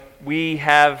we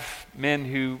have men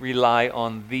who rely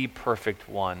on the perfect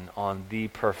one, on the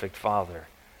perfect Father.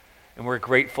 And we're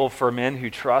grateful for men who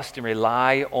trust and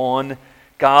rely on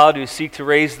God, who seek to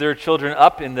raise their children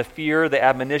up in the fear, the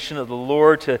admonition of the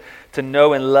Lord, to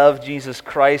know and love Jesus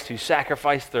Christ, who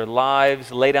sacrifice their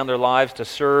lives, lay down their lives to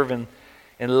serve and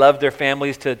love their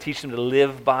families, to teach them to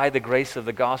live by the grace of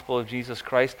the gospel of Jesus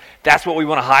Christ. That's what we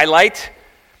want to highlight,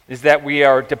 is that we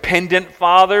are dependent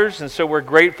fathers, and so we're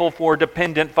grateful for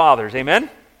dependent fathers. Amen?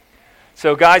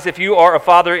 So guys, if you are a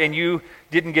father and you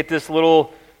didn't get this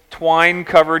little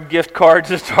twine-covered gift card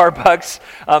to Starbucks,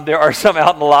 there are some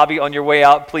out in the lobby on your way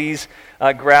out. Please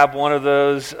grab one of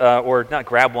those, or not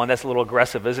grab one, that's a little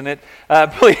aggressive, isn't it?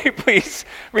 Please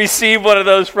receive one of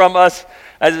those from us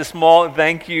as a small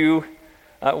thank you.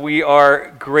 We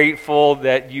are grateful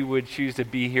that you would choose to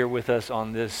be here with us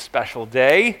on this special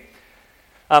day.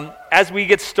 As we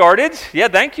get started,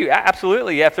 thank you,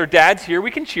 absolutely. If their dad's here,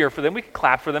 we can cheer for them, we can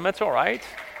clap for them, that's all right.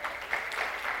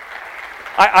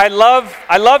 I love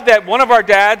that one of our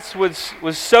dads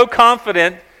was so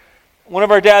confident. One of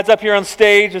our dads up here on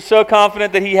stage was so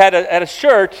confident that he had a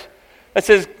shirt that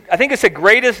says, I think it said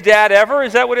greatest dad ever.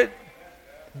 Is that what it?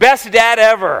 Best dad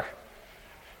ever.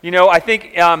 You know, I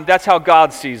think that's how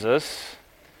God sees us.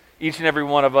 Each and every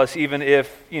one of us, even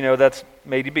if, that's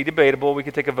maybe debatable. We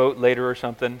could take a vote later or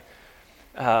something.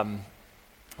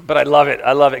 But I love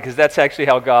it because that's actually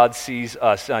how God sees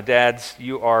us. Dads,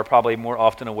 you are probably more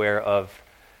often aware of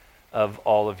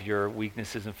all of your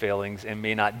weaknesses and failings and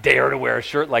may not dare to wear a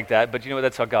shirt like that, but you know what?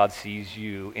 That's how God sees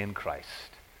you in Christ.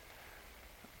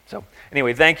 So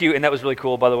anyway, thank you, and that was really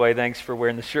cool, by the way. Thanks for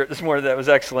wearing the shirt this morning. That was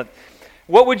excellent.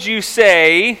 What would you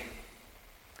say,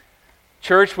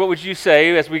 church, what would you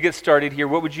say as we get started here?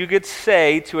 What would you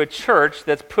say to a church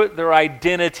that's put their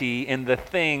identity in the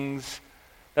things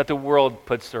that the world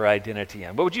puts their identity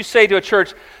in? What would you say to a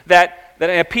church that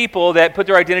a people that put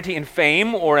their identity in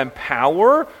fame or in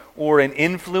power or in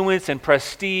influence and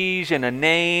prestige and a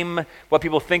name, what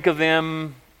people think of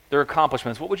them, their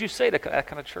accomplishments? What would you say to that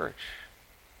kind of church?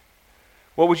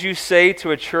 What would you say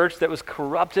to a church that was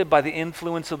corrupted by the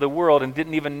influence of the world and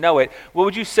didn't even know it? What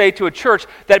would you say to a church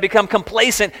that had become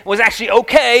complacent and was actually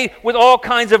okay with all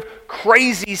kinds of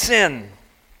crazy sin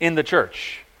in the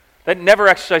church? That never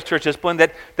exercised church discipline,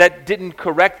 that didn't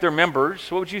correct their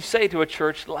members? What would you say to a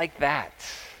church like that?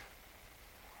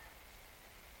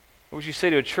 What would you say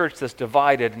to a church that's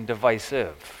divided and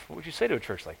divisive? What would you say to a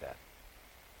church like that?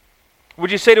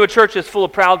 Would you say to a church that's full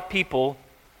of proud people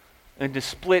and to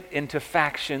split into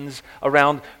factions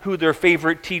around who their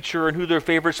favorite teacher and who their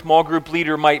favorite small group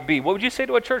leader might be? What would you say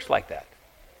to a church like that?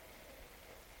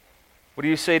 What do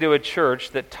you say to a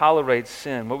church that tolerates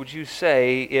sin? What would you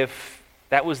say if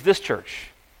that was this church?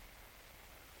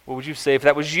 What would you say if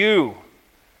that was you?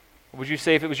 What would you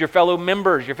say if it was your fellow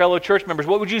members, your fellow church members?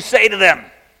 What would you say to them?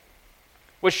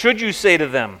 What should you say to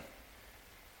them?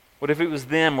 What if it was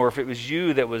them or if it was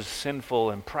you that was sinful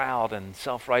and proud and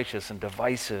self-righteous and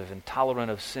divisive and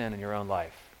tolerant of sin in your own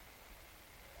life?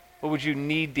 What would you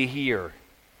need to hear?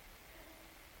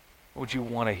 What would you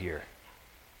want to hear?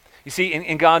 You see,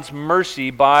 in God's mercy,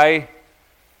 by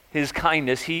His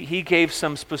kindness, he gave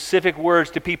some specific words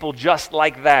to people just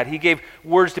like that. He gave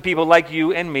words to people like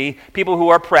you and me, people who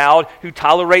are proud, who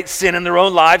tolerate sin in their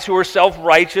own lives, who are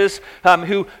self-righteous,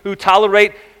 who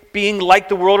tolerate being like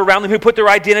the world around them, who put their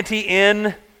identity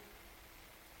in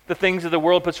the things that the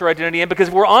world puts their identity in. Because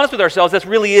if we're honest with ourselves, that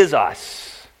really is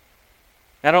us.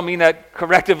 I don't mean that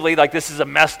correctively, like this is a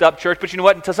messed up church, but you know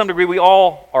what? To some degree, we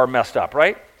all are messed up,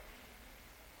 right?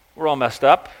 We're all messed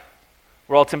up.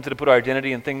 We're all tempted to put our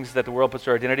identity in things that the world puts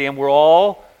our identity in. We're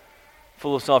all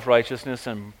full of self-righteousness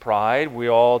and pride. We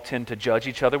all tend to judge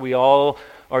each other. We all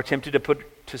are tempted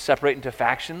to separate into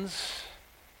factions,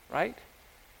 right?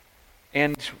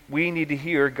 And we need to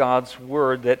hear God's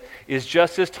word that is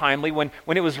just as timely. When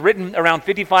it was written around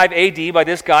 55 AD by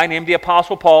this guy named the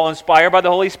Apostle Paul, inspired by the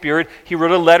Holy Spirit, he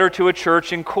wrote a letter to a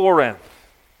church in Corinth.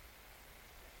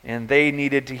 And they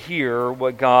needed to hear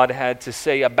what God had to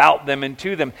say about them and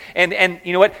to them. And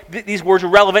you know what? These words are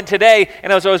relevant today.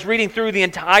 And as I was reading through the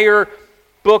entire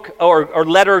book or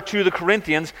letter to the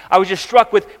Corinthians, I was just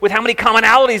struck with how many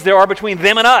commonalities there are between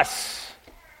them and us.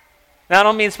 Now, I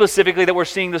don't mean specifically that we're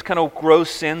seeing those kind of gross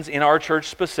sins in our church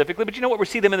specifically, but you know what? We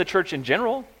see them in the church in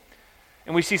general.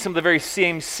 And we see some of the very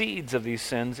same seeds of these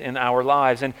sins in our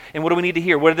lives. And what do we need to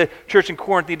hear? What did the church in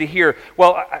Corinth need to hear?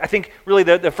 Well, I think really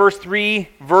the first three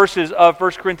verses of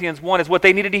 1 Corinthians 1 is what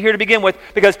they needed to hear to begin with.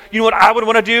 Because you know what I would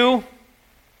want to do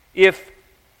if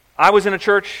I was in a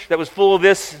church that was full of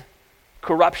this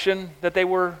corruption that they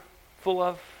were full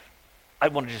of?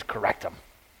 I'd want to just correct them.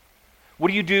 What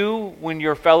do you do when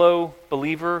your fellow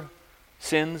believer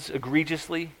sins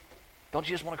egregiously? Don't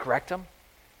you just want to correct them?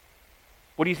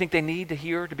 What do you think they need to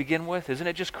hear to begin with? Isn't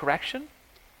it just correction?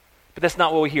 But that's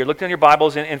not what we hear. Look down your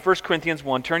Bibles in 1 Corinthians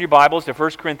 1. Turn your Bibles to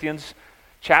 1 Corinthians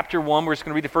chapter 1. We're just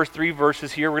going to read the first 3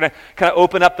 verses here. We're going to kind of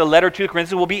open up the letter to the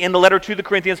Corinthians. We'll be in the letter to the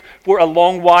Corinthians for a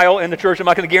long while in the church. I'm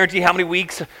not going to guarantee how many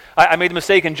weeks. I made the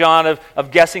mistake in John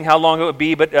of guessing how long it would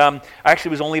be, but actually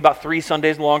it was only about 3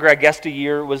 Sundays longer. I guessed a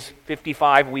year. It was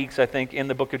 55 weeks, I think, in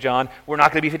the book of John. We're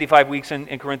not going to be 55 weeks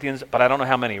in Corinthians, but I don't know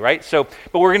how many, right?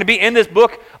 But we're going to be in this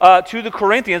book to the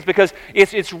Corinthians because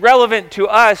it's relevant to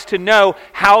us to know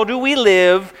how do we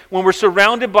live when we're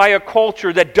surrounded by a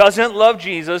culture that doesn't love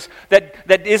Jesus,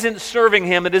 that isn't serving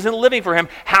him, that isn't living for him.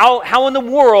 How in the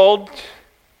world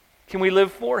can we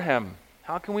live for him?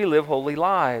 How can we live holy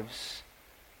lives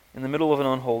in the middle of an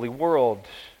unholy world?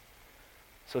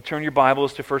 So turn your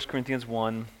Bibles to 1 Corinthians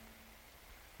 1.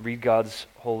 Read God's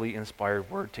holy,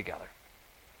 inspired word together.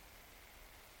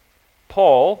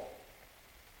 Paul,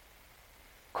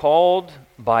 called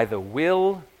by the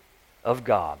will of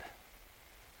God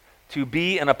to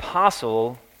be an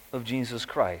apostle of Jesus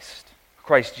Christ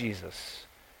Jesus,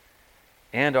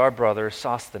 and our brother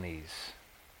Sosthenes,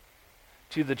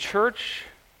 to the church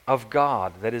of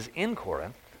God that is in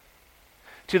Corinth,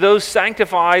 to those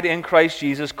sanctified in Christ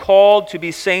Jesus, called to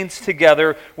be saints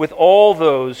together with all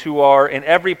those who are in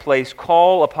every place,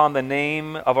 call upon the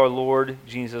name of our Lord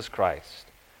Jesus Christ,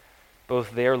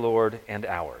 both their Lord and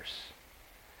ours.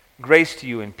 Grace to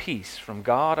you and peace from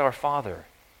God our Father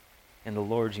and the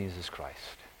Lord Jesus Christ.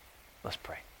 Let's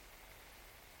pray.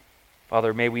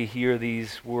 Father, may we hear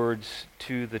these words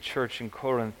to the church in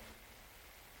Corinth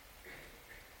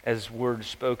as words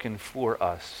spoken for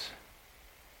us.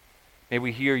 May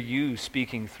we hear you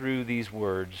speaking through these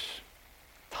words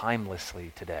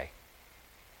timelessly today.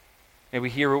 May we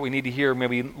hear what we need to hear. May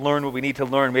we learn what we need to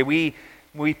learn. May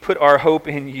we put our hope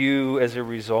in you as a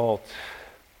result.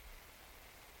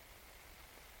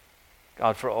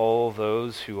 God, for all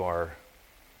those who are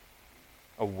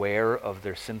aware of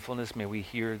their sinfulness, may we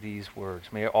hear these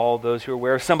words. May all those who are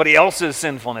aware of somebody else's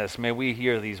sinfulness, may we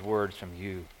hear these words from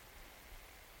you.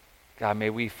 God, may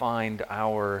we find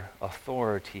our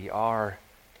authority, our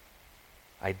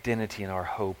identity, and our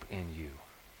hope in you.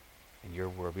 In your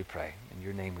word we pray. In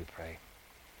your name we pray.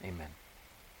 Amen.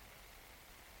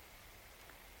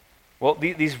 Well,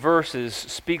 these verses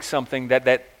speak something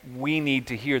that we need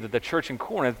to hear, that the church in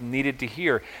Corinth needed to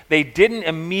hear. They didn't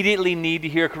immediately need to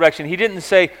hear correction. He didn't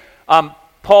say,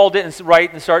 Paul didn't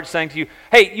write and start saying to you,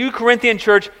 hey, you Corinthian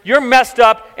church, you're messed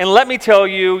up, and let me tell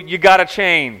you, you got to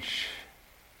change.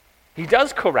 He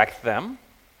does correct them,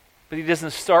 but he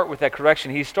doesn't start with that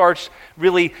correction. He starts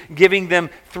really giving them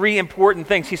 3 important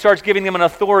things. He starts giving them an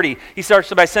authority. He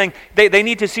starts by saying they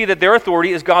need to see that their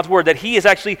authority is God's word, that he is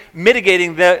actually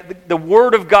mitigating the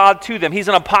word of God to them. He's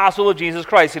an apostle of Jesus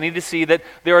Christ. They need to see that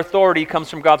their authority comes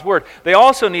from God's word. They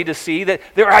also need to see that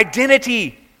their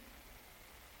identity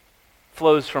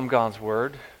flows from God's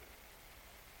word.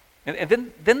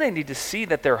 And then they need to see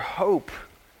that their hope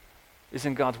is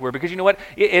in God's word. Because you know what?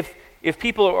 If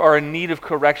people are in need of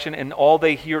correction and all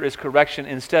they hear is correction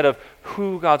instead of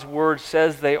who God's word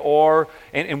says they are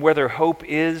and where their hope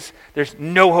is, there's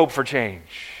no hope for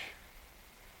change.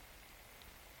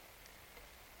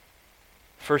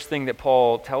 First thing that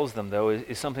Paul tells them, though,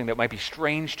 is something that might be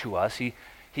strange to us.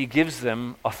 He gives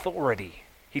them authority.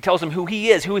 He tells them who he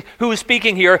is, who is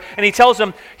speaking here, and he tells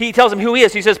them who he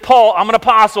is. He says, Paul, I'm an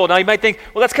apostle. Now you might think,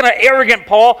 well, that's kind of arrogant,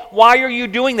 Paul. Why are you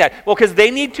doing that? Well, because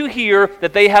they need to hear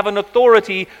that they have an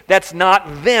authority that's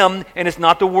not them, and it's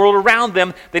not the world around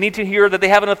them. They need to hear that they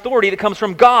have an authority that comes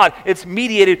from God. It's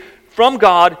mediated from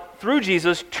God through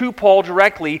Jesus to Paul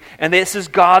directly, and this is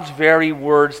God's very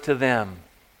words to them.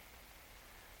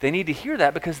 They need to hear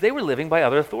that because they were living by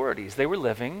other authorities. They were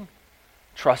living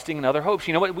trusting in other hopes.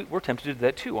 You know what? We're tempted to do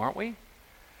that too, aren't we?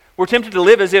 We're tempted to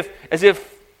live as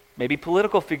if maybe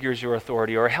political figure is your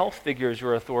authority, or a health figure is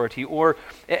your authority, or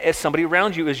as somebody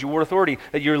around you is your authority,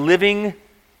 that you're living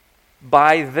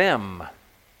by them.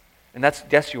 And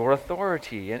that's your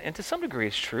authority. And to some degree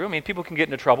it's true. I mean, people can get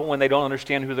into trouble when they don't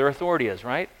understand who their authority is,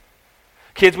 right?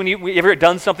 Kids, when you ever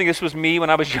done something, this was me when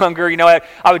I was younger, you know,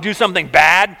 I would do something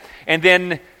bad, and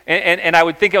then and I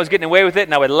would think I was getting away with it,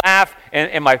 and I would laugh,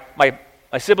 and my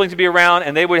siblings would be around,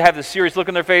 and they would have this serious look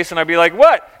on their face, and I'd be like,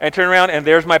 what? And I'd turn around, and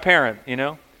there's my parent, you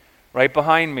know, right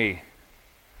behind me.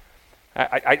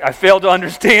 I failed to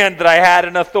understand that I had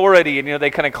an authority, and, you know,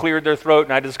 they kind of cleared their throat,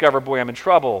 and I discovered, boy, I'm in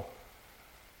trouble.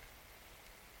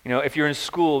 You know, if you're in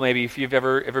school, maybe if you've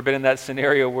ever been in that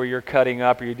scenario where you're cutting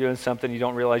up or you're doing something, you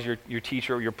don't realize your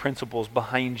teacher or your principal's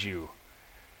behind you.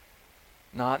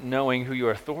 Not knowing who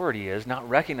your authority is, not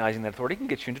recognizing that authority can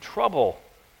get you into trouble.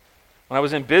 When I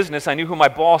was in business, I knew who my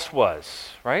boss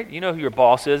was, right? You know who your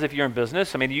boss is if you're in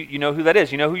business. I mean, you know who that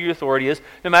is. You know who your authority is.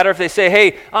 No matter if they say,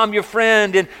 hey, I'm your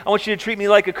friend, and I want you to treat me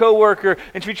like a coworker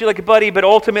and treat you like a buddy, but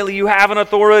ultimately you have an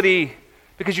authority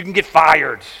because you can get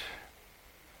fired.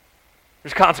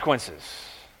 There's consequences.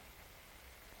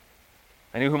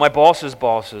 I knew who my boss's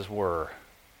bosses were.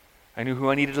 I knew who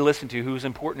I needed to listen to, who was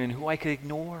important, and who I could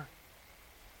ignore.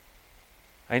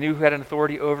 I knew who had an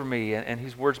authority over me and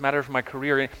whose words mattered for my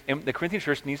career. And the Corinthian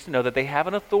church needs to know that they have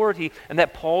an authority and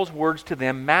that Paul's words to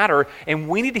them matter. And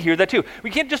we need to hear that too. We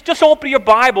can't just open your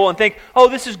Bible and think, oh,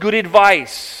 this is good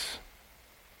advice.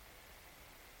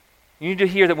 You need to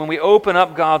hear that when we open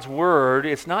up God's word,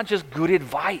 it's not just good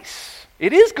advice.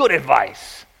 It is good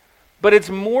advice. But it's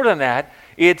more than that.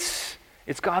 It's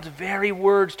God's very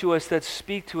words to us that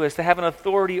speak to us, that have an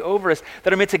authority over us,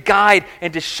 that are meant to guide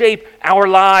and to shape our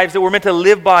lives, that we're meant to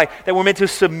live by, that we're meant to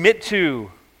submit to.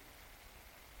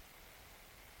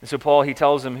 And so Paul, he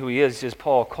tells them who he is. He says,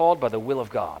 Paul, called by the will of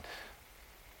God.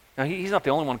 Now, he's not the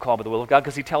only one called by the will of God,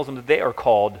 because he tells them that they are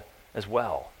called as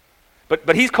well.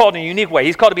 But he's called in a unique way.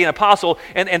 He's called to be an apostle,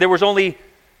 and there was only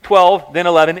 12, then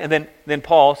 11, and then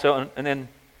Paul. So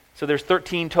there's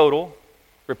 13 total,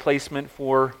 replacement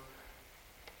for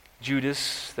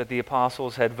Judas that the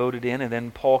apostles had voted in, and then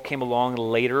Paul came along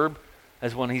later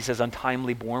as when he says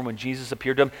untimely born, when Jesus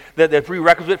appeared to them. The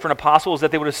prerequisite for an apostle is that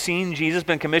they would have seen Jesus,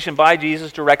 been commissioned by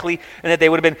Jesus directly, and that they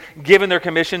would have been given their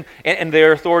commission and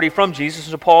their authority from Jesus.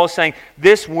 So Paul is saying,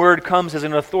 this word comes as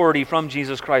an authority from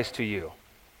Jesus Christ to you.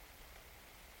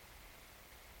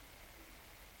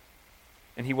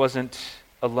 And he wasn't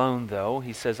alone, though.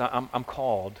 He says, I'm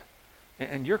called,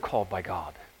 and you're called by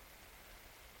God.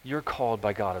 You're called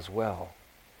by God as well.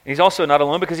 And he's also not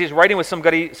alone because he's writing with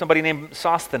somebody named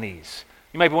Sosthenes.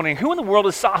 You might be wondering, who in the world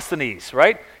is Sosthenes,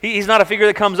 right? He's not a figure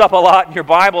that comes up a lot in your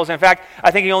Bibles. In fact,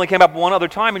 I think he only came up one other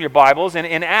time in your Bibles, in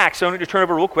Acts. So I'm going to turn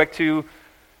over real quick to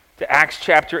Acts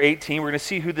chapter 18. We're going to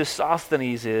see who this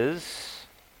Sosthenes is.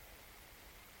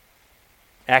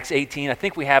 Acts 18. I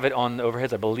think we have it on the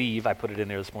overheads. I believe I put it in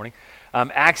there this morning.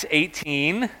 Acts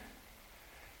 18.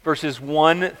 Verses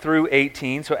 1 through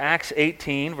 18. So Acts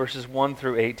 18, verses 1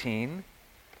 through 18.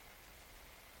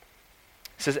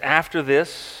 It says, after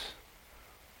this,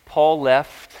 Paul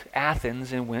left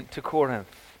Athens and went to Corinth.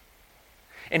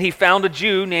 And he found a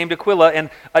Jew named Aquila,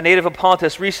 and a native of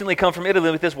Pontus, recently come from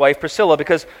Italy with his wife Priscilla,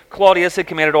 because Claudius had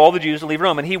commanded all the Jews to leave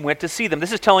Rome, and he went to see them.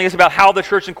 This is telling us about how the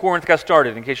church in Corinth got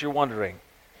started, in case you're wondering.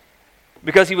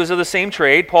 Because he was of the same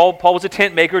trade, Paul was a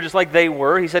tent maker just like they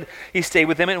were. He said he stayed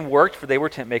with them and worked, for they were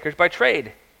tent makers by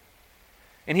trade.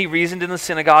 And he reasoned in the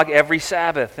synagogue every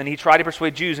Sabbath, and he tried to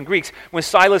persuade Jews and Greeks. When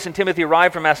Silas and Timothy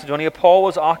arrived from Macedonia, Paul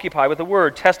was occupied with the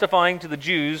word, testifying to the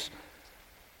Jews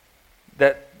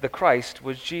that the Christ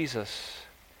was Jesus.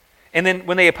 And then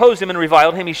when they opposed him and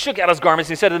reviled him, he shook out his garments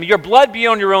and he said to them, your blood be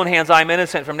on your own hands, I am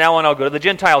innocent. From now on I'll go to the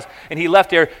Gentiles. And he left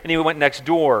there and he went next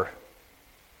door.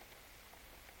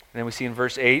 And then we see in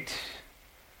verse 8,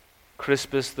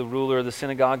 Crispus, the ruler of the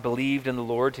synagogue, believed in the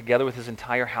Lord together with his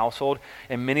entire household.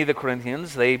 And many of the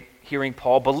Corinthians, they, hearing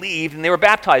Paul, believed and they were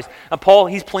baptized. And Paul,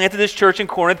 he's planted this church in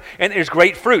Corinth and there's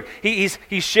great fruit. He's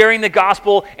sharing the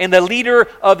gospel, and the leader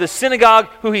of the synagogue,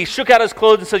 who he shook out his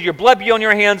clothes and says, your blood be on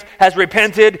your hands, has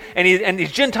repented. And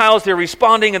these Gentiles, they're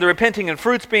responding and they're repenting, and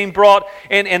fruit's being brought.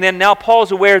 And then now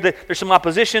Paul's aware that there's some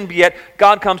opposition, but yet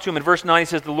God comes to him in verse 9. He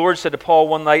says, the Lord said to Paul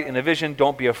one night in a vision,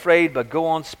 don't be afraid, but go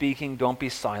on speaking, don't be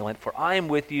silent, for I am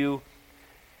with you,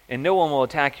 and no one will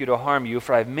attack you to harm you,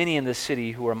 for I have many in this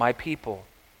city who are my people.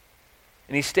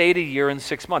 And he stayed a year and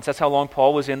 6 months. That's how long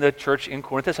Paul was in the church in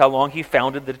Corinth. That's how long he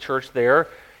founded the church there.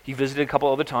 He visited a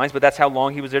couple other times, but that's how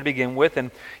long he was there to begin with,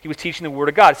 and he was teaching the word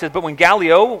of God. It says, but when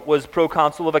Gallio was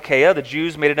proconsul of Achaia, the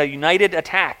Jews made a united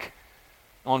attack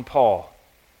on Paul.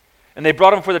 And they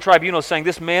brought him before the tribunal, saying,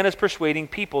 this man is persuading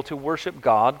people to worship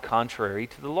God contrary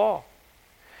to the law.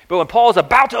 But when Paul is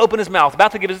about to open his mouth,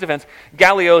 about to give his defense,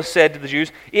 Gallio said to the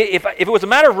Jews, if it was a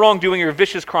matter of wrongdoing or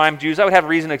vicious crime, Jews, I would have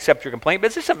reason to accept your complaint, but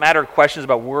it's just a matter of questions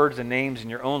about words and names and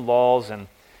your own laws, and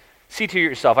see to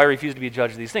yourself, I refuse to be a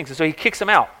judge of these things. And so he kicks them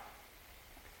out.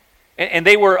 And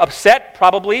they were upset,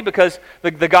 probably, because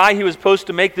the guy who was supposed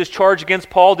to make this charge against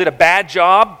Paul did a bad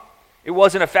job. It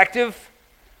wasn't effective.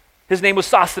 His name was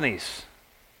Sosthenes.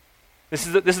 This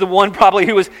is the one probably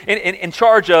who was in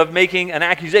charge of making an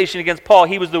accusation against Paul.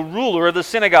 He was the ruler of the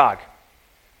synagogue.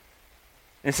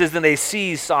 And it says, then they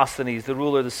seized Sosthenes, the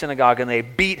ruler of the synagogue, and they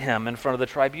beat him in front of the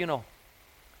tribunal.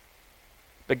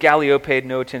 But Gallio paid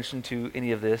no attention to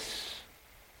any of this.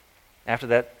 After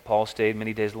that, Paul stayed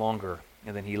many days longer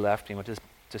And then he left, he went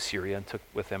to Syria and took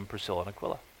with him Priscilla and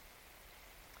Aquila.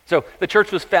 So the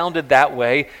church was founded that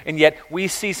way, and yet we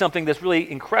see something that's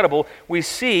really incredible. We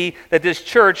see that this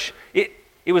church, it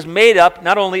was made up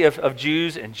not only of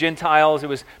Jews and Gentiles, it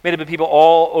was made up of people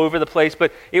all over the place,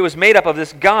 but it was made up of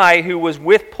this guy who was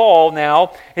with Paul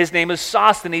now. His name is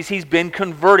Sosthenes. He's been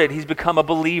converted. He's become a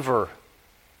believer.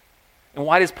 And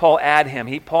why does Paul add him?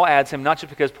 Paul adds him not just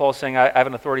because Paul's saying, I have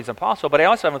an authority as an apostle, but I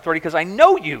also have an authority because I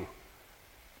know you.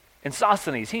 And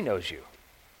Sosthenes, he knows you.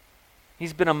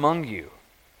 He's been among you.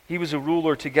 He was a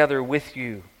ruler together with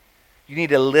you. You need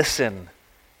to listen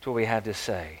to what we had to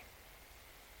say.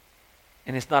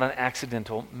 And it's not an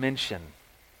accidental mention.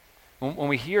 When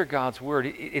we hear God's word,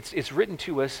 it's written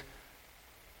to us.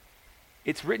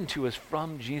 It's written to us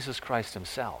from Jesus Christ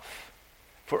himself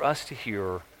for us to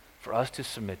hear, for us to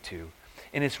submit to.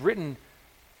 And it's written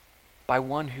by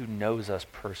one who knows us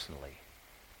personally.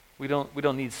 We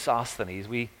don't need Sosthenes.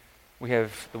 We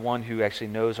have the one who actually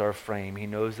knows our frame. He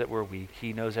knows that we're weak.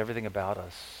 He knows everything about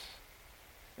us.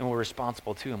 And we're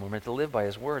responsible to him. We're meant to live by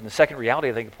his word. And the second reality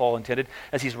I think Paul intended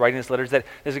as he's writing this letter is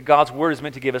that God's word is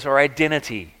meant to give us our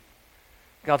identity.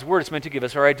 God's word is meant to give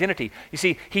us our identity. You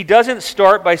see, he doesn't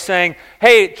start by saying,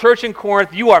 hey, church in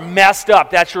Corinth, you are messed up.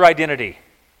 That's your identity.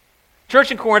 Church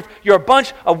in Corinth, you're a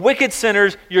bunch of wicked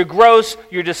sinners. You're gross.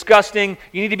 You're disgusting.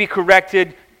 You need to be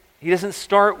corrected. He doesn't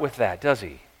start with that, does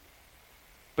he?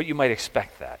 But you might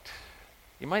expect that.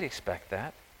 You might expect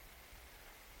that.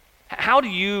 How do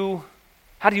you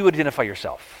identify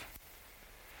yourself?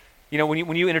 You know,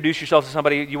 when you introduce yourself to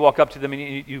somebody, you walk up to them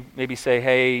and you maybe say,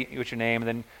 hey, what's your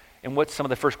name? And what's some of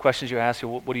the first questions you ask?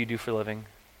 What do you do for a living?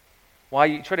 Why?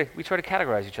 We try to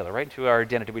categorize each other, right, into our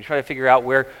identity. We try to figure out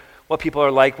what people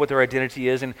are like, what their identity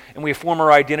is, and we form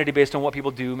our identity based on what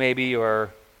people do maybe,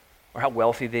 or how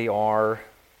wealthy they are.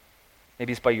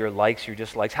 Maybe it's by your likes, your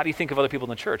dislikes. How do you think of other people in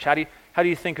the church? How do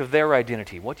you think of their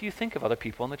identity? What do you think of other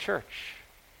people in the church?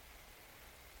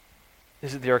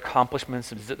 Is it their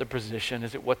accomplishments? Is it their position?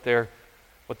 Is it what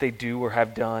they do or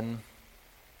have done?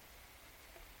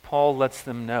 Paul lets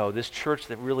them know, this church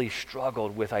that really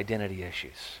struggled with identity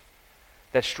issues,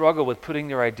 that struggled with putting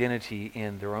their identity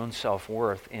in their own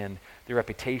self-worth, in their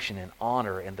reputation, in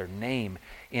honor, in their name,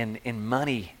 in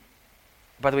money.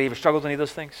 By the way, you ever struggled with any of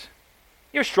those things?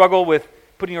 You ever struggle with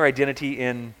putting your identity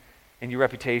in your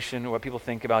reputation, or what people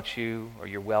think about you, or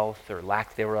your wealth, or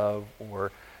lack thereof,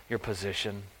 or your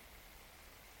position?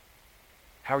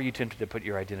 How are you tempted to put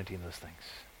your identity in those things?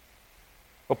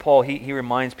 Well, Paul, he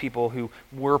reminds people who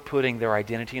were putting their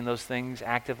identity in those things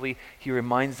actively, he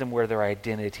reminds them where their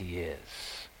identity is.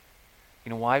 You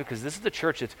know why? Because this is the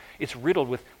church it's riddled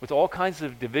with all kinds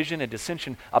of division and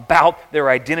dissension about their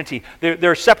identity.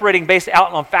 They're separating based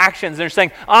out on factions. They're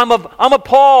saying, I'm of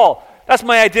Paul. That's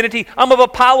my identity. I'm of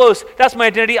Apollos. That's my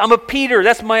identity. I'm of Peter.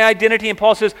 That's my identity. And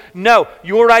Paul says, no,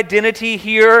 your identity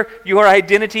here, your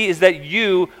identity is that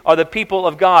you are the people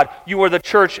of God. You are the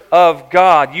church of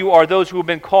God. You are those who have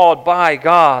been called by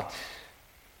God.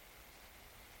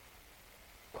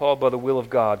 Called by the will of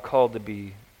God, called to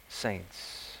be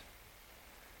saints.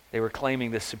 They were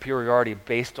claiming this superiority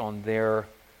based on their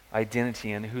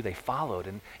identity and who they followed.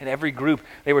 And in every group,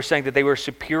 they were saying that they were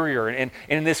superior. And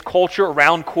in this culture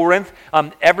around Corinth,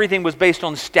 everything was based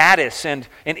on status and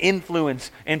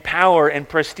influence and power and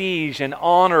prestige and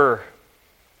honor.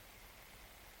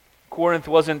 Corinth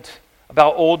wasn't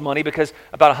about old money, because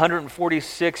about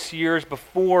 146 years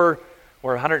before,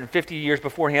 or 150 years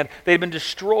beforehand, they had been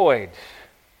destroyed.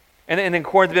 And then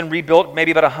Corinth had been rebuilt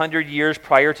maybe about 100 years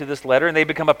prior to this letter, and they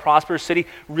become a prosperous city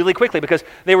really quickly because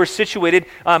they were situated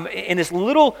in this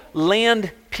little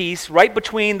land piece right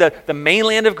between the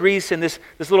mainland of Greece and this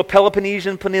little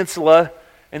Peloponnesian peninsula.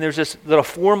 And there's this little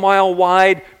 4-mile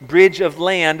wide bridge of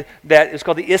land that is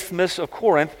called the Isthmus of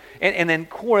Corinth. And then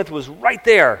Corinth was right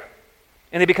there.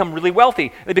 And they become really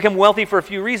wealthy. They become wealthy for a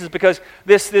few reasons, because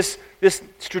this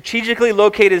strategically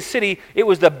located city, it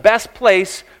was the best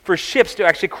place for ships to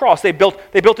actually cross. They built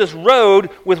this road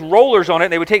with rollers on it,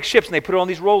 and they would take ships and they put it on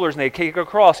these rollers and they'd take it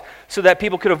across so that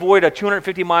people could avoid a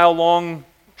 250-mile long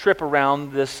trip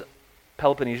around this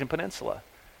Peloponnesian peninsula.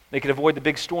 They could avoid the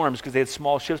big storms because they had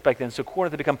small ships back then. So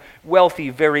Corinth had become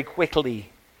wealthy very quickly.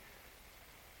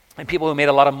 And people who made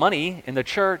a lot of money in the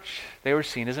church, they were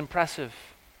seen as impressive.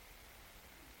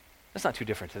 That's not too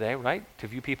different today, right? To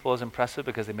view people as impressive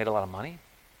because they made a lot of money.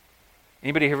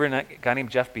 Anybody hear of a guy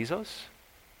named Jeff Bezos?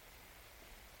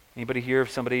 Anybody hear of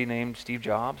somebody named Steve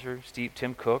Jobs or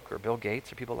Tim Cook or Bill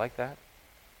Gates or people like that?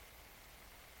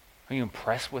 Are you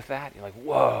impressed with that? You're like,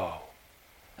 whoa,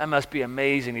 that must be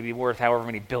amazing to be worth however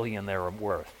many billion they're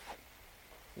worth.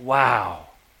 Wow.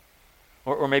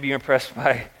 Or maybe you're impressed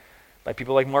by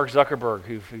people like Mark Zuckerberg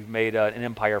who've made an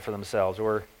empire for themselves,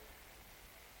 or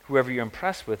whoever you're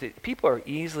impressed with. People are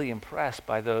easily impressed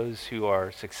by those who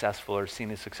are successful or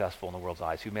seen as successful in the world's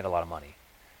eyes, who've made a lot of money.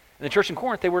 In the church in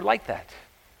Corinth, they were like that.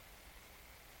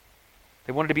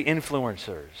 They wanted to be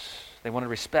influencers. They wanted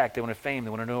respect. They wanted fame. They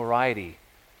wanted notoriety.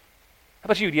 How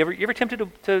about you? You ever tempted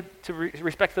to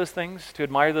respect those things, to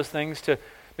admire those things, to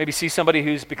maybe see somebody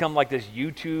who's become like this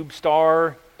YouTube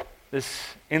star, this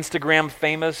Instagram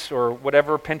famous, or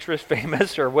whatever, Pinterest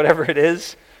famous, or whatever it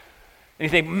is? And you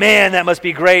think, man, that must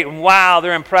be great. And wow,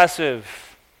 they're impressive.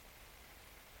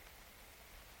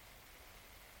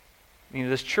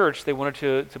 This church, they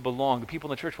wanted to belong. The people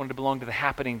in the church wanted to belong to the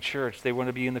happening church. They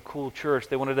wanted to be in the cool church.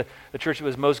 They wanted the church that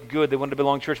was most good. They wanted to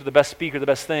belong to church with the best speaker, the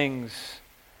best things,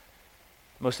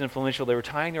 most influential. They were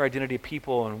tying their identity to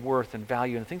people and worth and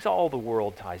value and things all the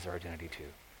world ties their identity to.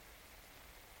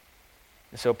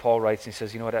 And so Paul writes and he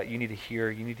says, you know what, you need to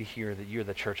hear that you're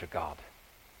the church of God.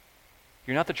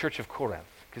 You're not the church of Corinth,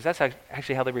 because that's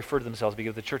actually how they refer to themselves,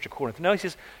 because the church of Corinth. No, he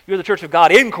says, you're the church of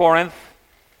God in Corinth.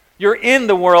 You're in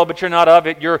the world, but you're not of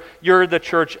it. You're the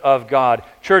church of God.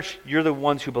 Church, you're the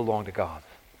ones who belong to God.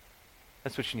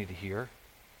 That's what you need to hear.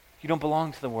 You don't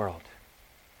belong to the world.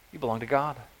 You belong to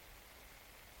God.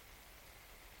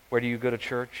 Where do you go to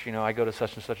church? I go to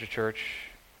such and such a church.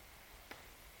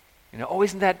 Oh,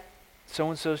 isn't that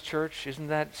so-and-so's church? Isn't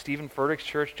that Stephen Furtick's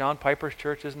church? John Piper's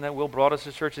church? Isn't that Will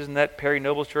Broadus' church? Isn't that Perry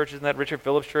Noble's church? Isn't that Richard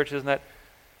Phillips' church? Isn't that...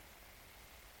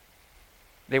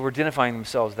 They were identifying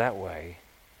themselves that way.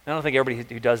 I don't think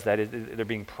everybody who does that, they're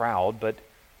being proud, but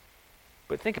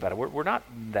think about it. We're not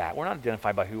that. We're not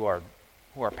identified by who our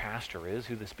pastor is,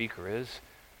 who the speaker is.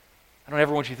 I don't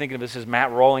ever want you thinking of this as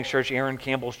Matt Rawlings' church, Aaron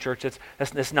Campbell's church.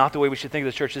 That's not the way we should think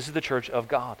of the church. This is the church of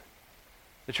God,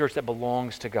 the church that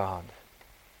belongs to God.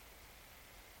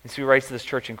 And so he writes to this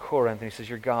church in Corinth, and he says,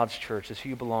 you're God's church. That's who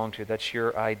you belong to. That's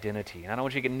your identity. And I don't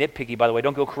want you to get nitpicky, by the way.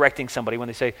 Don't go correcting somebody when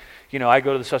they say, I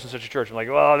go to the such and such a church. I'm like,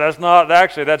 well,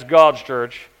 that's God's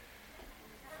church.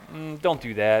 Don't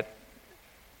do that.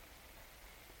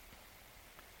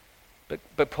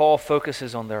 But Paul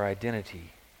focuses on their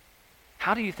identity.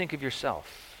 How do you think of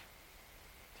yourself?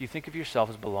 Do you think of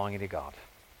yourself as belonging to God?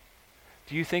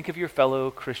 Do you think of your fellow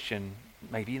Christian,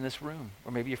 maybe in this room,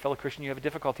 or maybe your fellow Christian you have a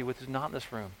difficulty with who's not in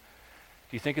this room?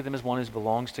 Do you think of them as one who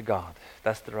belongs to God?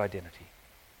 That's their identity.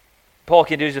 Paul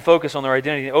continues to focus on their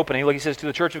identity in the opening. Look, he says, to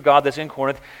the church of God that's in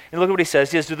Corinth. And look at what he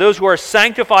says. He says, to those who are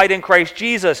sanctified in Christ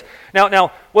Jesus.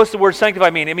 Now, what's the word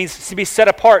sanctified mean? It means to be set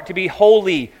apart, to be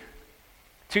holy,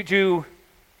 to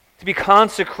be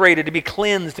consecrated, to be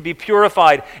cleansed, to be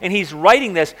purified. And he's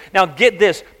writing this. Now get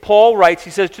this. Paul writes,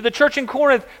 he says, to the church in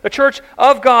Corinth, the church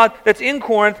of God that's in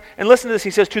Corinth. And listen to this.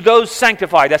 He says, to those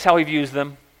sanctified. That's how he views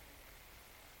them.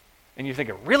 And you're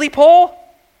thinking, really, Paul?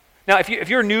 Now, if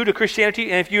you're new to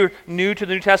Christianity, and if you're new to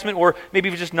the New Testament, or maybe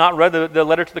you've just not read the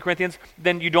letter to the Corinthians,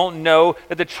 then you don't know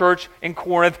that the church in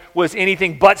Corinth was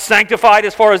anything but sanctified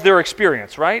as far as their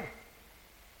experience, right?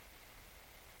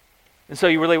 And so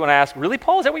you really want to ask, really,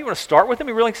 Paul, is that what you want to start with them?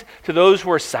 You really, to those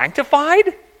who are sanctified?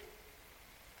 Do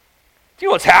you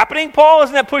know what's happening, Paul?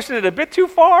 Isn't that pushing it a bit too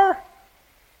far?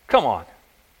 Come on.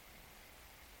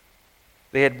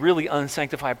 They had really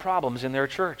unsanctified problems in their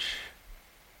church.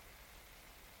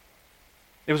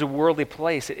 It was a worldly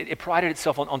place. It prided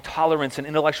itself on tolerance and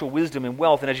intellectual wisdom and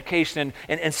wealth and education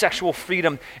and sexual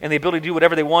freedom and the ability to do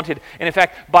whatever they wanted. And in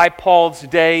fact, by Paul's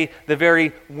day, the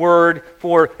very word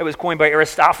it was coined by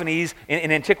Aristophanes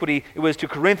in antiquity, it was to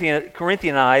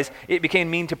Corinthianize. It became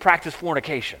mean to practice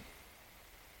fornication.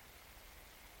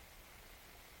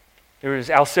 There was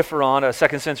Alciphron, a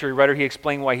 2nd century writer. He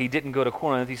explained why he didn't go to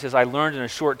Corinth. He says, I learned in a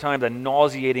short time the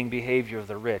nauseating behavior of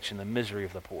the rich and the misery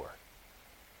of the poor.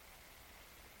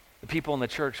 The people in the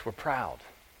church were proud.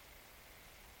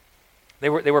 They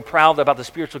were proud about the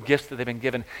spiritual gifts that they've been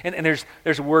given. And there's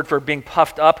a word for being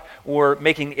puffed up or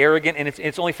making arrogant, and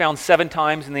it's only found 7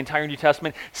 times in the entire New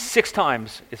Testament. 6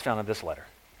 times it's found in this letter.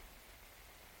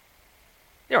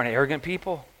 They're an arrogant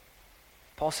people.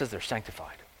 Paul says they're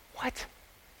sanctified. What?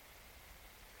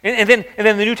 And then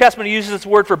the New Testament uses this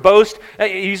word for boast.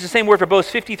 He uses the same word for boast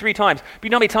 53 times. But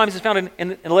you know how many times it's found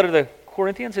in the letter to the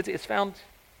Corinthians? It's found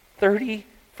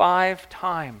 35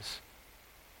 times.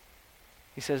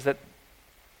 He says that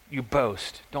you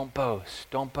boast. Don't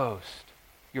boast. Don't boast.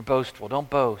 You're boastful. Don't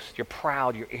boast. You're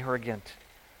proud. You're arrogant.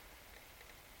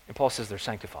 And Paul says they're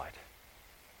sanctified.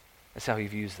 That's how he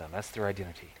views them. That's their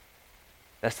identity.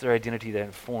 That's their identity that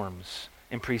informs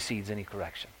and precedes any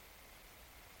correction.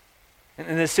 And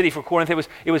in this city for Corinth,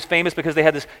 it was famous because they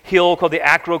had this hill called the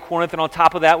Acrocorinth, and on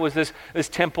top of that was this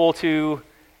temple to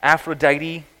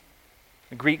Aphrodite,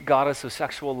 the Greek goddess of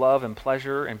sexual love and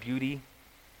pleasure and beauty.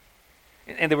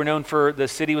 And the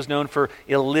city was known for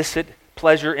illicit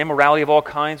pleasure. Immorality of all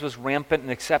kinds was rampant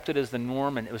and accepted as the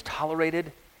norm, and it was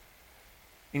tolerated.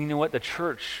 And you know what? The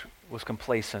church was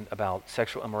complacent about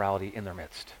sexual immorality in their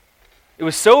midst. It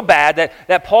was so bad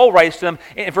that Paul writes to them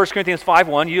in 1 Corinthians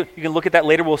 5:1. You can look at that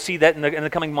later. We'll see that in the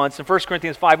coming months. In 1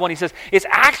 Corinthians 5:1, he says, it's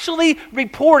actually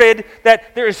reported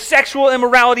that there is sexual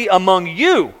immorality among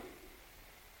you,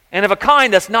 and of a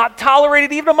kind that's not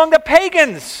tolerated even among the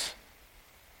pagans.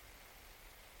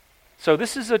 So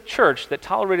this is a church that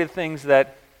tolerated things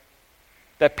that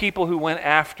people who went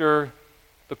after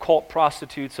the cult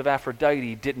prostitutes of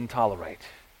Aphrodite didn't tolerate.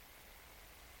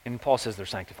 And Paul says they're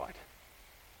sanctified.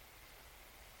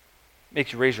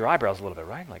 Makes you raise your eyebrows a little bit,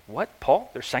 right? Like, what, Paul?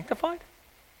 They're sanctified?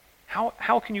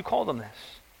 How can you call them this?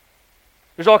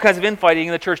 There's all kinds of infighting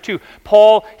in the church too.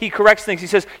 Paul, he corrects things. He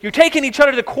says, you're taking each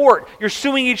other to court. You're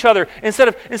suing each other. Instead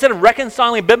of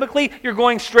reconciling biblically, you're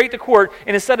going straight to court.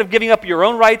 And instead of giving up your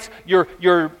own rights, you're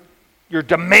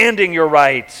demanding your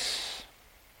rights.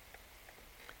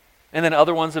 And then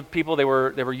other ones of people, they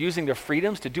were using their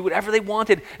freedoms to do whatever they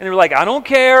wanted. And they were like, I don't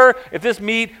care if this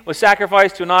meat was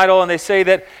sacrificed to an idol. And they say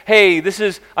that, hey,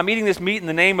 I'm eating this meat in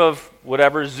the name of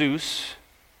whatever, Zeus.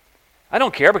 I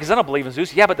don't care because I don't believe in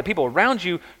Zeus. Yeah, but the people around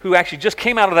you who actually just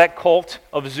came out of that cult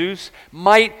of Zeus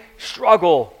might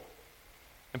struggle.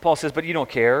 And Paul says, but you don't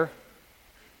care.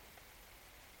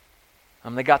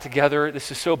 They got together. This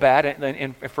is so bad.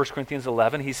 In 1 Corinthians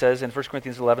 11, he says, in 1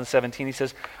 Corinthians 11:17, he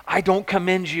says, I don't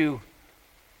commend you.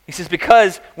 He says,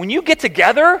 because when you get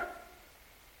together,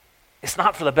 it's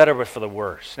not for the better, but for the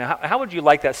worse. Now, how would you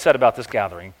like that said about this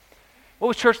gathering? What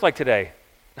was church like today?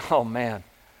 Oh, man.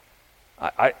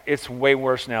 It's way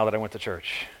worse now that I went to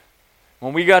church.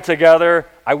 When we got together,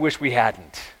 I wish we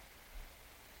hadn't.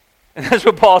 And that's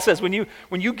what Paul says. When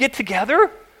you get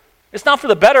together, it's not for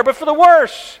the better, but for the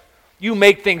worse. You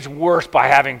make things worse by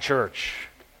having church.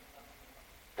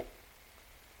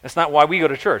 That's not why we go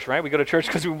to church, right? We go to church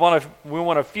because we want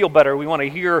to feel better. We want to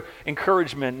hear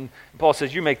encouragement. And Paul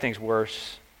says, you make things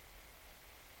worse.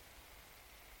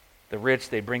 The rich,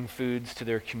 they bring foods to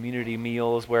their community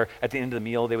meals where at the end of the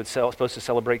meal they supposed to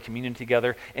celebrate communion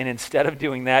together. And instead of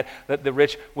doing that, the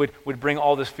rich would bring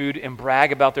all this food and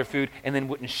brag about their food and then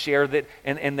wouldn't share that.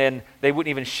 And then they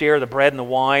wouldn't even share the bread and the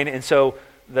wine. And so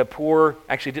the poor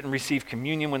actually didn't receive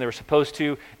communion when they were supposed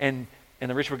to. And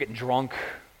the rich were getting drunk.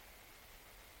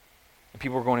 And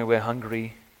people were going away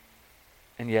hungry.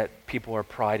 And yet people are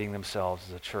priding themselves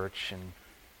as a church, and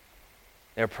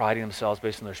they're priding themselves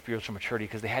based on their spiritual maturity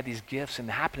because they had these gifts and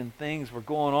happening things were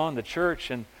going on in the church.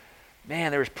 And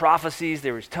man, there was prophecies,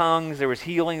 there was tongues, there was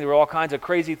healing, there were all kinds of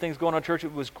crazy things going on in church.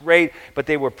 It was great, but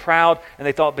they were proud and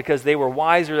they thought because they were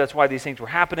wiser, that's why these things were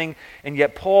happening. And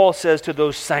yet Paul says to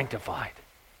those sanctified,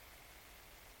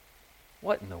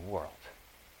 what in the world?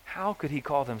 How could he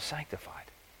call them sanctified?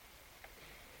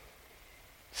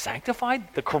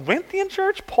 Sanctified? The Corinthian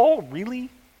church? Paul, really?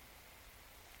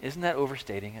 Isn't that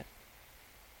overstating it?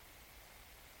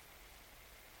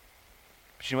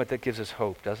 But you know what? That gives us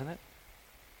hope, doesn't it?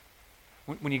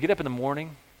 When you get up in the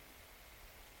morning,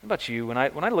 what about you? When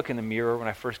I look in the mirror, when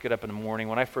I first get up in the morning,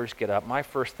 when I first get up, my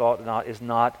first thought is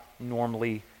not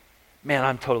normally, man,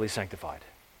 I'm totally sanctified.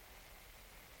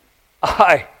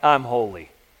 I'm holy.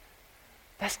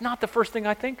 That's not the first thing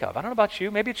I think of. I don't know about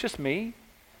you. Maybe it's just me.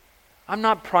 I'm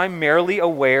not primarily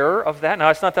aware of that. Now,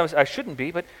 it's not that I shouldn't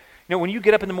be, but you know, when you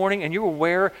get up in the morning and you're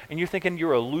aware and you're thinking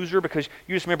you're a loser because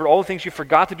you just remember all the things you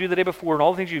forgot to do the day before and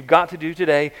all the things you've got to do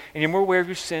today, and you're more aware of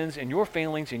your sins and your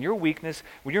failings and your weakness,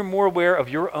 when you're more aware of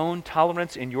your own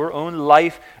tolerance in your own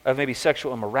life of maybe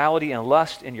sexual immorality and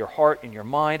lust in your heart, in your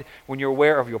mind, when you're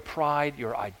aware of your pride,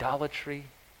 your idolatry,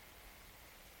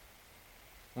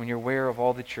 when you're aware of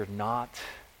all that you're not,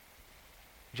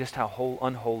 just how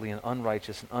unholy and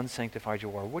unrighteous and unsanctified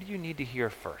you are, what do you need to hear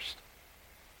first?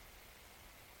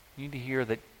 You need to hear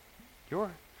that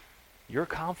your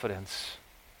confidence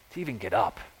to even get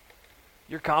up,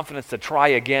 your confidence to try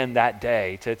again that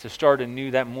day, to start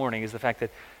anew that morning, is the fact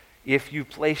that if you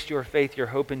placed your faith, your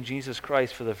hope in Jesus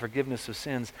Christ for the forgiveness of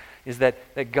sins, is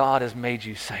that God has made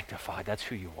you sanctified. That's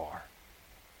who you are.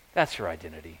 That's your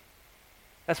identity.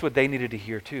 That's what they needed to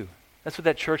hear too. That's what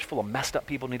that church full of messed up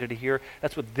people needed to hear.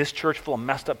 That's what this church full of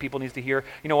messed up people needs to hear.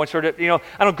 I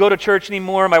don't go to church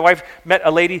anymore. My wife met a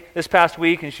lady this past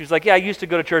week, and she was like, yeah, I used to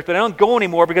go to church, but I don't go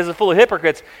anymore because it's full of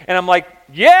hypocrites. And I'm like,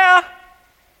 yeah,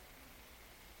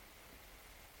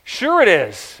 sure it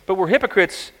is. But we're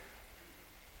hypocrites.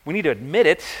 We need to admit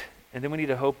it, And then we need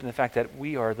to hope in the fact that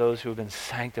we are those who have been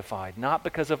sanctified, not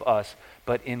because of us,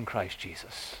 but in Christ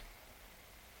Jesus.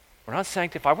 We're not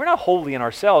sanctified. We're not holy in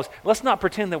ourselves. Let's not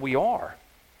pretend that we are.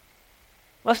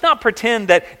 Let's not pretend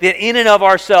that in and of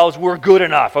ourselves we're good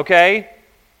enough, okay?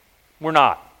 We're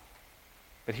not.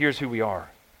 But here's who we are.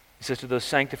 He says to those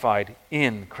sanctified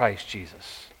in Christ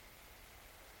Jesus.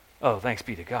 Oh, thanks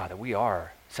be to God that we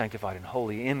are sanctified and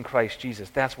holy in Christ Jesus.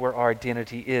 That's where our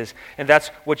identity is. And that's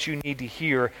what you need to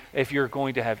hear if you're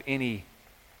going to have any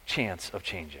chance of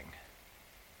changing.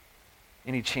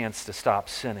 Any chance to stop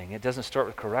sinning. It doesn't start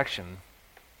with correction.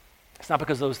 It's not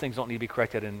because those things don't need to be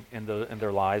corrected in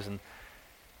their lives, and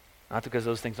not because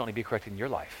those things don't need to be corrected in your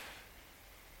life.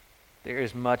 There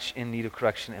is much in need of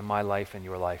correction in my life and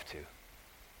your life too.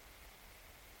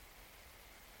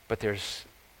 But there's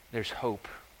hope.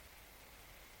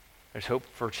 There's hope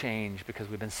for change because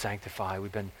we've been sanctified.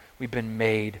 We've been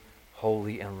made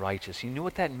holy and righteous. You know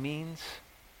what that means?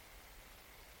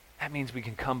 That means we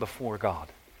can come before God.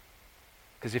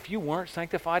 Because if you weren't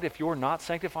sanctified, if you're not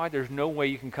sanctified, there's no way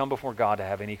you can come before God to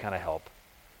have any kind of help.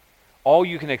 All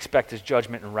you can expect is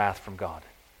judgment and wrath from God.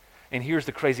 And here's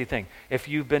the crazy thing. If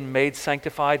you've been made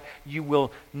sanctified, you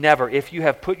will never, if you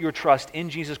have put your trust in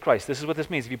Jesus Christ, this is what this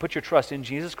means. If you put your trust in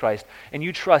Jesus Christ and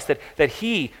you trust that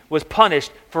He was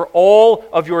punished for all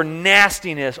of your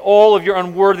nastiness, all of your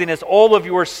unworthiness, all of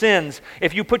your sins,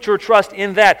 if you put your trust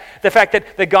in that, the fact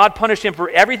that God punished Him for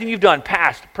everything you've done,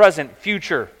 past, present,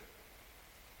 future.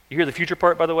 You hear the future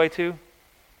part, by the way, too?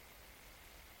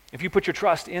 If you put your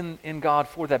trust in God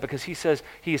for that, because He says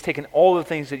He has taken all the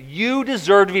things that you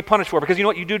deserve to be punished for, because you know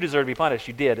what? You do deserve to be punished.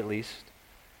 You did, at least.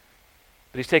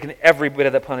 But He's taken every bit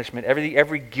of that punishment,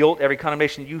 every guilt, every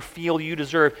condemnation you feel you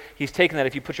deserve. He's taken that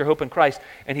if you put your hope in Christ,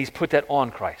 and He's put that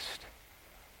on Christ.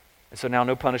 And so now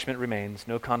no punishment remains,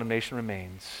 no condemnation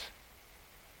remains.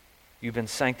 You've been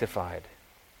sanctified.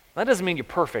 That doesn't mean you're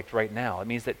perfect right now. It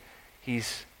means that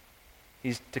He's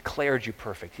declared you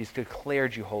perfect. He's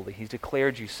declared you holy. He's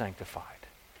declared you sanctified.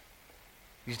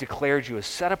 He's declared you as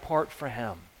set apart for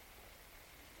Him.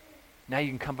 Now you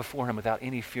can come before Him without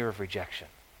any fear of rejection.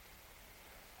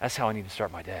 That's how I need to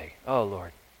start my day. Oh,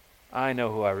 Lord, I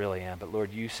know who I really am, but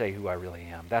Lord, you say who I really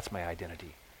am. That's my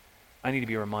identity. I need to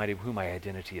be reminded of who my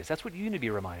identity is. That's what you need to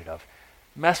be reminded of.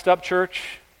 Messed up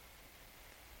church,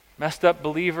 messed up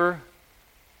believer,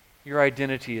 your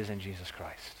identity is in Jesus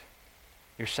Christ.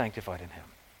 You're sanctified in Him.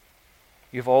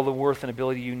 You have all the worth and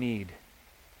ability you need.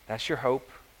 That's your hope.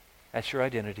 That's your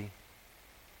identity.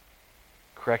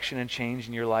 Correction and change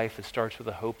in your life, it starts with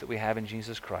the hope that we have in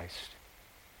Jesus Christ.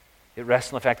 It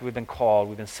rests on the fact that we've been called,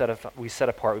 we've been set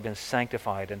apart, we've been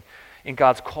sanctified. And in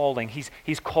God's calling,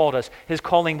 He's called us. His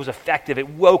calling was effective. It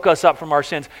woke us up from our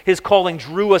sins. His calling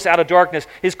drew us out of darkness.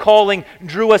 His calling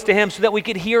drew us to Him so that we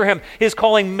could hear Him. His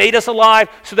calling made us alive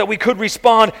so that we could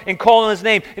respond and call on His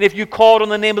name. And if you called on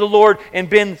the name of the Lord and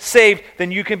been saved,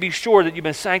 then you can be sure that you've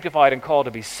been sanctified and called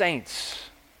to be saints.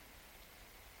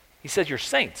 He says you're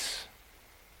saints.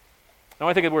 Now,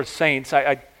 when I think of the word saints,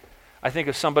 I think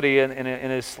of somebody in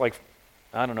this,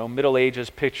 Middle Ages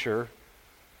picture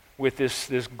with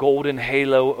this golden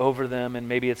halo over them, and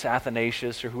maybe it's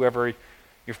Athanasius or whoever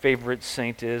your favorite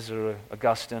saint is, or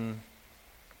Augustine.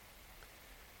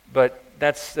 But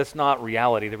that's not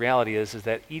reality. The reality is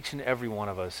that each and every one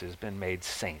of us has been made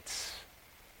saints.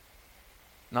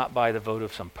 Not by the vote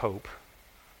of some pope,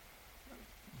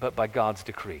 but by God's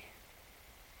decree.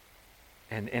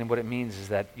 And what it means is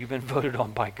that you've been voted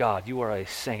on by God. You are a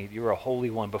saint. You are a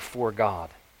holy one before God.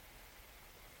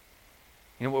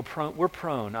 You know, we're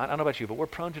prone, I don't know about you, but we're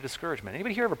prone to discouragement.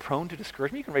 Anybody here ever prone to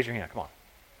discouragement? You can raise your hand, come on.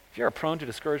 If you're ever prone to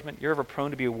discouragement, you're ever prone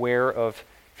to be aware of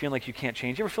feeling like you can't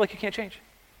change. You ever feel like you can't change?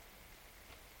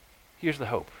 Here's the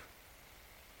hope.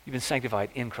 You've been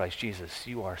sanctified in Christ Jesus.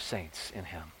 You are saints in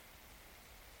Him.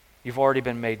 You've already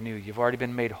been made new. You've already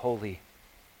been made holy.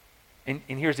 And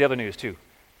here's the other news too.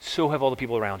 So have all the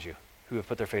people around you who have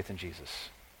put their faith in Jesus.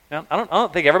 Now, I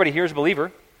don't think everybody here is a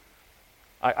believer.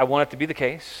 I want it to be the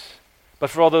case. But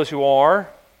for all those who are,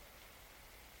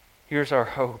 here's our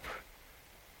hope.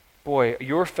 Boy,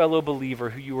 your fellow believer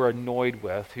who you are annoyed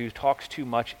with, who talks too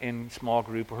much in small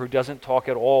group, or who doesn't talk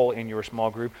at all in your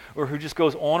small group, or who just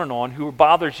goes on and on, who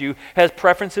bothers you, has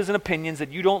preferences and opinions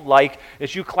that you don't like,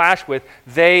 that you clash with,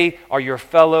 they are your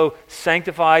fellow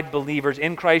sanctified believers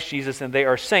in Christ Jesus, and they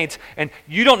are saints. And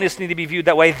you don't just need to be viewed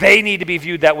that way, they need to be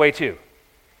viewed that way too.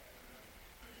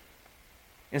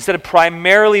 Instead of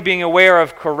primarily being aware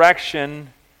of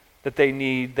correction that they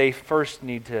need, they first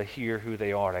need to hear who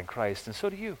they are in Christ, and so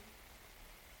do you.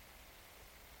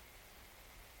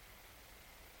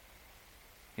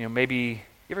 You know, maybe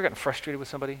You ever gotten frustrated with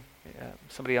somebody?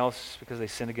 Somebody else because they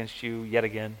sinned against you yet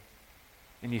again?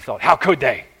 And you thought, how could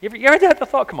they? You ever had the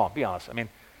thought? Come on, be honest. I mean,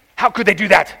 how could they do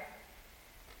that?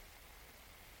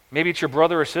 Maybe it's your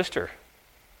brother or sister.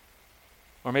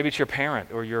 Or maybe it's your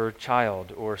parent or your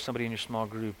child or somebody in your small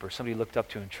group or somebody you looked up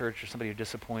to in church or somebody you're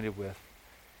disappointed with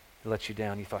who let you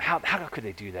down. You thought, how could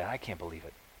they do that? I can't believe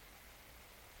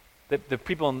it. The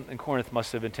people in Corinth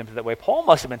must have been tempted that way. Paul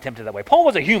must have been tempted that way. Paul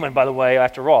was a human, by the way,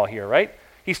 after all here, right?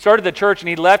 He started the church and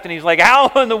he left and he's like, how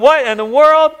in the what in the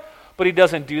world? But he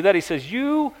doesn't do that. He says,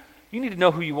 you need to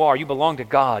know who you are. You belong to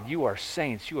God. You are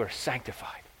saints. You are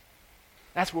sanctified.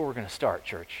 That's where we're going to start,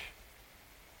 church.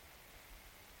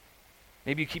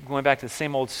 Maybe you keep going back to the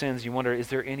same old sins. You wonder, is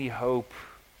there any hope?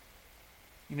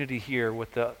 You need to hear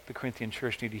what the Corinthian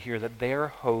church need to hear, that their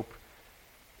hope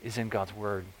is in God's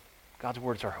word. God's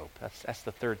word is our hope. That's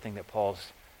the third thing that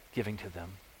Paul's giving to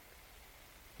them.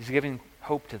 He's giving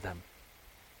hope to them.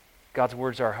 God's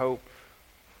word is our hope.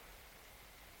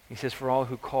 He says, for all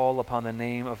who call upon the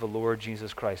name of the Lord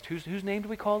Jesus Christ. Whose name do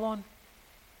we call on?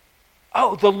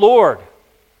 Oh, the Lord.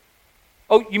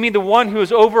 Oh, you mean the one who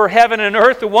is over heaven and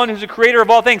earth, the one who's the creator of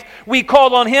all things. We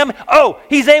call on him. Oh,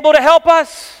 he's able to help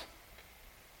us.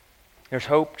 There's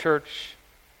hope, church.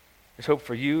 There's hope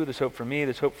for you. There's hope for me.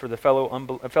 There's hope for the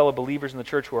fellow believers in the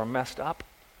church who are messed up.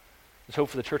 There's hope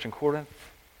for the church in Corinth.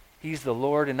 He's the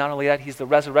Lord, and not only that, he's the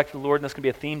resurrected Lord, and that's going to be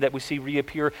a theme that we see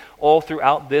reappear all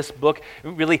throughout this book.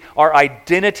 Really, our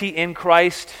identity in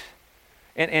Christ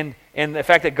and the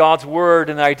fact that God's word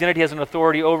and the identity has an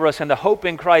authority over us and the hope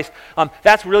in Christ,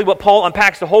 that's really what Paul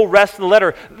unpacks the whole rest of the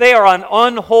letter. They are an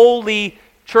unholy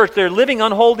church. They're living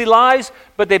unholy lives,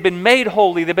 but they've been made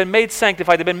holy. They've been made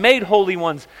sanctified. They've been made holy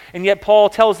ones. And yet Paul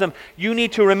tells them, you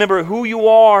need to remember who you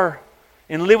are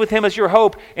and live with him as your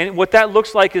hope. And what that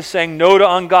looks like is saying no to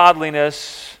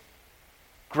ungodliness,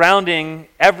 grounding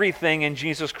everything in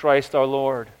Jesus Christ our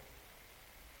Lord.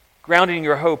 Grounding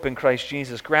your hope in Christ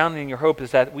Jesus. Grounding your hope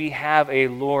is that we have a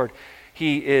Lord.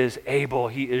 He is able.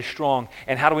 He is strong.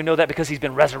 And how do we know that? Because he's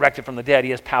been resurrected from the dead. He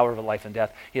has power over life and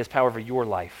death. He has power over your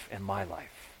life and my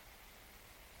life.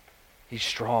 He's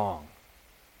strong.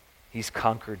 He's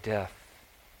conquered death.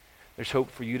 There's hope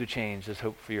for you to change. There's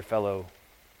hope for your fellow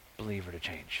believer to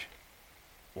change.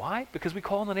 Why? Because we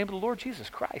call on the name of the Lord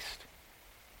Jesus Christ.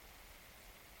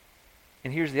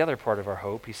 And here's the other part of our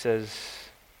hope. He says,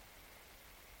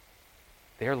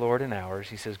 their Lord and ours,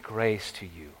 he says, grace to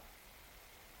you.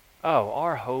 Oh,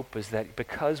 our hope is that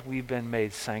because we've been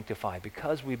made sanctified,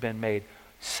 because we've been made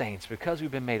saints, because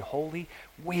we've been made holy,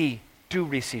 we do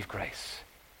receive grace.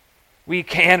 We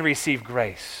can receive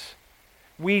grace.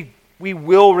 We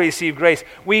will receive grace.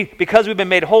 Because we've been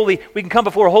made holy, we can come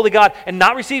before a holy God and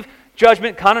not receive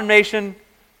judgment, condemnation,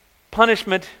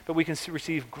 punishment, but we can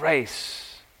receive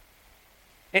grace.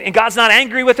 And God's not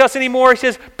angry with us anymore. He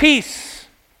says, peace.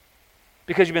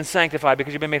 Because you've been sanctified,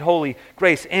 because you've been made holy,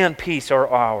 grace and peace are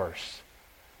ours.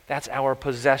 That's our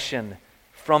possession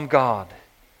from God.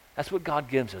 That's what God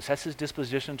gives us. That's his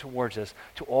disposition towards us,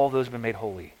 to all those who have been made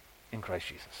holy in Christ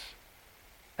Jesus.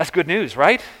 That's good news,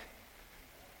 right?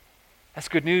 That's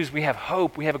good news. We have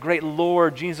hope. We have a great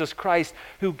Lord, Jesus Christ,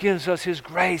 who gives us his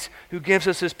grace, who gives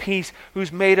us his peace,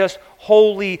 who's made us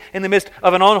holy in the midst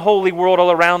of an unholy world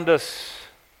all around us.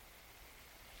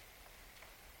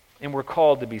 And we're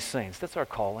called to be saints. That's our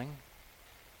calling.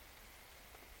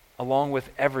 Along with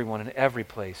everyone in every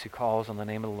place who calls on the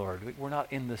name of the Lord. We're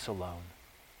not in this alone.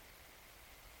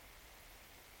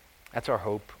 That's our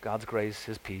hope, God's grace,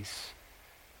 his peace.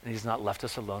 And he's not left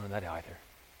us alone in that either.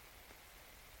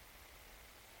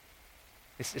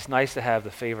 It's nice to have the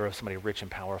favor of somebody rich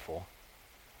and powerful.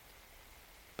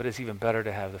 But it's even better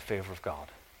to have the favor of God.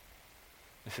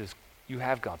 It says, you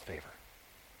have God's favor.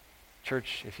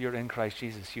 Church, if you're in Christ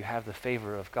Jesus, you have the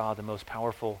favor of God, the most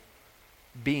powerful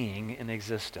being in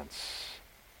existence,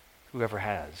 who ever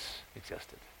has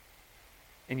existed.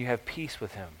 And you have peace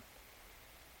with him.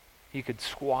 He could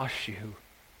squash you,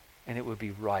 and it would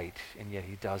be right, and yet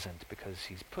he doesn't, because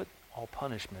he's put all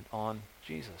punishment on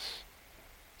Jesus.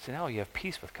 So now you have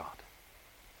peace with God.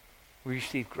 We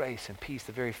receive grace and peace,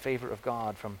 the very favor of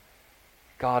God from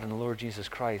God and the Lord Jesus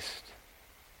Christ.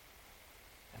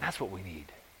 And that's what we need.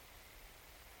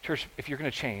 Church, if you're going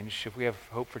to change, if we have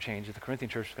hope for change, if the Corinthian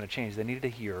church is going to change, they needed to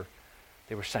hear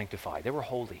they were sanctified. They were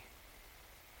holy.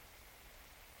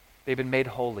 They've been made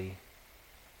holy.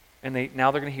 And now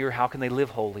they're going to hear how can they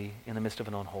live holy in the midst of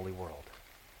an unholy world.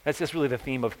 That's just really the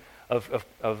theme of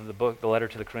the book, the letter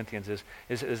to the Corinthians,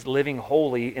 is living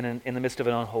holy in the midst of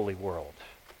an unholy world.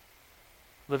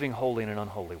 Living holy in an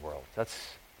unholy world.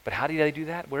 But how do they do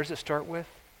that? Where does it start with?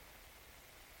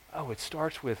 Oh, it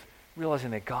starts with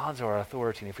realizing that God's our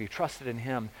authority, and if we've trusted in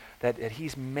him, that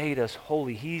he's made us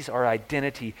holy. He's our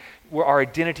identity. Our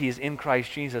identity is in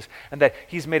Christ Jesus, and that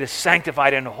he's made us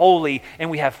sanctified and holy, and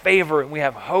we have favor, and we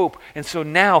have hope, and so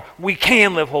now we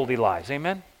can live holy lives.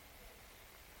 Amen?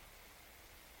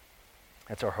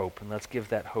 That's our hope, and let's give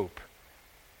that hope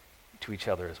to each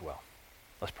other as well.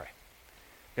 Let's pray.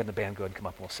 Get the band, go ahead and come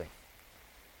up and we'll sing.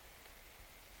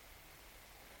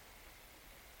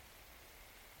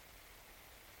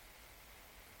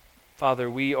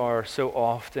 Father, we are so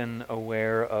often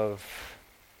aware of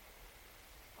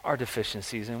our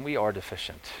deficiencies, and we are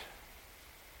deficient.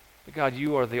 But God,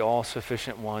 you are the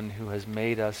all-sufficient one who has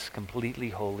made us completely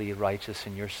holy, righteous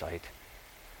in your sight,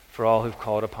 for all who've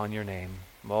called upon your name,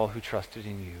 all who trusted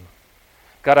in you.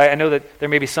 God, I know that there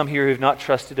may be some here who have not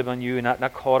trusted upon you, and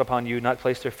not called upon you, not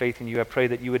placed their faith in you. I pray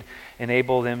that you would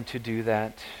enable them to do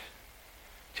that,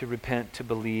 to repent, to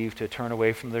believe, to turn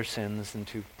away from their sins, and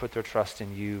to put their trust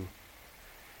in you.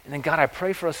 And then, God, I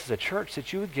pray for us as a church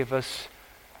that you would give us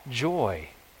joy.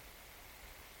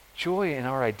 Joy in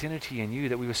our identity in you,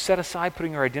 that we would set aside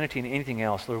putting our identity in anything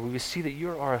else. Lord, we would see that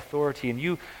you're our authority, and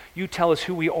you tell us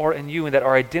who we are in you, and that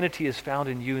our identity is found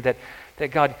in you, that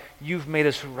God, you've made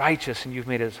us righteous, and you've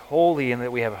made us holy, and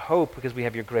that we have hope because we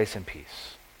have your grace and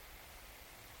peace.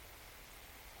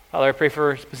 Father, I pray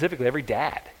for specifically every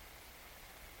dad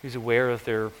who's aware of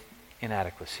their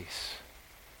inadequacies.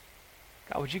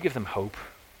 God, would you give them hope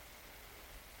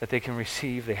that they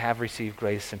have received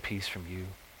grace and peace from you,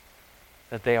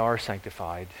 that they are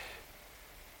sanctified,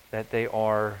 that they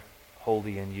are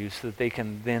holy in you, so that they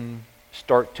can then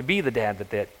start to be the dad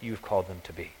that you've called them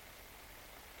to be.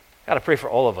 God, I pray for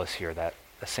all of us here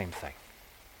the same thing.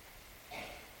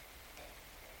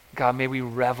 God, may we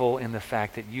revel in the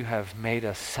fact that you have made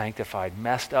us sanctified.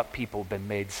 Messed up people have been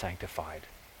made sanctified.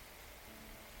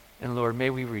 And Lord, may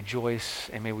we rejoice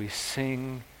and may we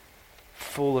sing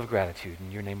full of gratitude.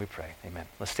 In your name we pray. Amen.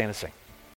 Let's stand and sing.